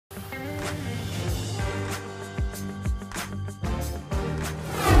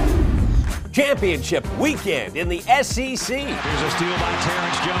Championship weekend in the SEC. Here's a steal by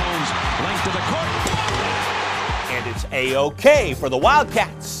Terrence Jones. Length of the court. And it's A-OK for the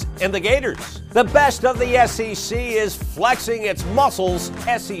Wildcats and the Gators. The best of the SEC is flexing its muscles.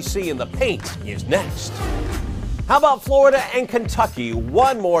 SEC in the paint is next. How about Florida and Kentucky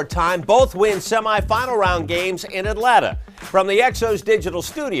one more time? Both win semifinal round games in Atlanta. From the Exos Digital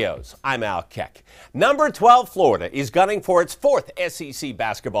Studios, I'm Al Keck. Number 12, Florida, is gunning for its fourth SEC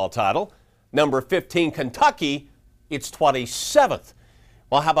basketball title. Number 15, Kentucky, its 27th.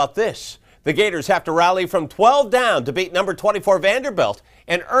 Well, how about this? The Gators have to rally from 12 down to beat number 24 Vanderbilt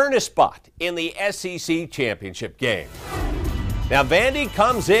and earn a spot in the SEC championship game. Now, Vandy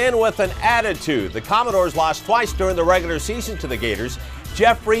comes in with an attitude. The Commodores lost twice during the regular season to the Gators.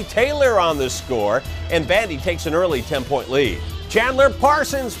 Jeffrey Taylor on the score, and Vandy takes an early 10-point lead. Chandler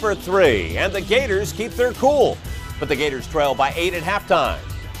Parsons for three, and the Gators keep their cool. But the Gators trail by 8 at halftime.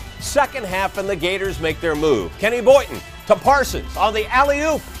 Second half, and the Gators make their move. Kenny Boynton to Parsons on the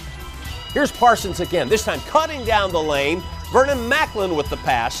alley-oop. Here's Parsons again, this time cutting down the lane. Vernon Macklin with the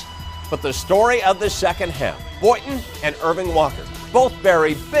pass. But the story of the second half, Boynton and Irving Walker both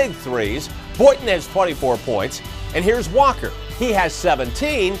bury big threes. Boynton has 24 points, and here's Walker. He has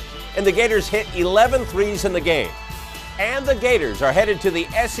 17, and the Gators hit 11 threes in the game. And the Gators are headed to the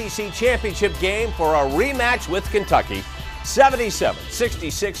SEC championship game for a rematch with Kentucky.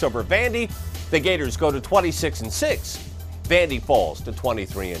 77-66 over Vandy. The Gators go to 26-6. Vandy falls to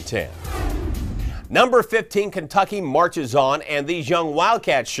 23-10. Number 15, Kentucky marches on, and these young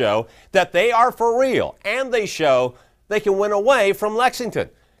Wildcats show that they are for real, and they show they can win away from Lexington.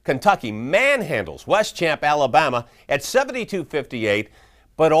 Kentucky manhandles West Champ Alabama at 72-58,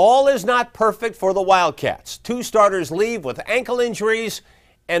 but all is not perfect for the Wildcats. Two starters leave with ankle injuries,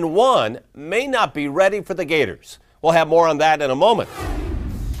 and one may not be ready for the Gators. We'll have more on that in a moment.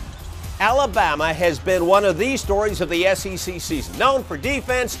 Alabama has been one of the stories of the SEC season. Known for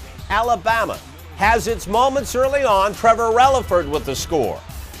defense, Alabama has its moments early on. Trevor Relaford with the score.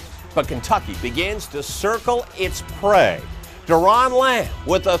 But Kentucky begins to circle its prey. Deron Lamb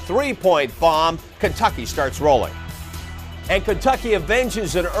with a three-point bomb. Kentucky starts rolling. And Kentucky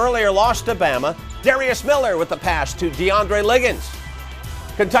avenges an earlier loss to Bama. Darius Miller with the pass to DeAndre Liggins.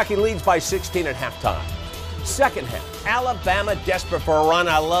 Kentucky leads by 16 at halftime. Second half, Alabama desperate for a run.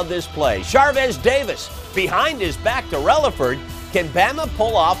 I love this play. Charvez Davis behind his back to Relaford. Can Bama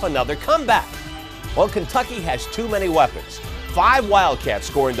pull off another comeback? Well, Kentucky has too many weapons. 5 Wildcats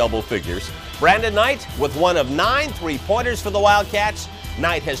scoring double figures. Brandon Knight with one of 9 three-pointers for the Wildcats.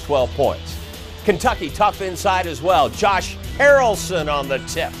 Knight has 12 points. Kentucky tough inside as well. Josh Harrelson on the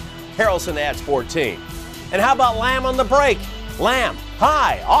tip. Harrelson adds 14. And how about Lamb on the break? Lamb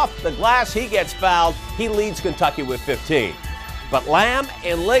high off the glass. He gets fouled. He leads Kentucky with 15. But Lamb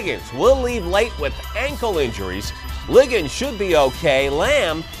and Liggins will leave late with ankle injuries. Liggins should be okay.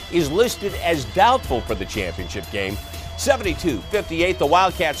 Lamb is listed as doubtful for the championship game. 72-58, the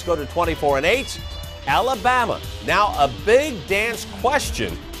Wildcats go to 24-8. Alabama, now a big dance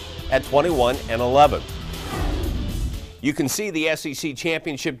question at 21-11. You can see the SEC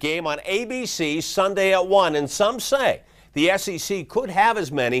championship game on ABC Sunday at 1, and some say the SEC could have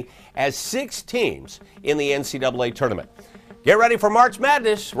as many as 6 teams in the NCAA tournament. Get ready for March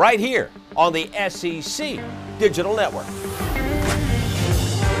Madness right here on the SEC Digital Network.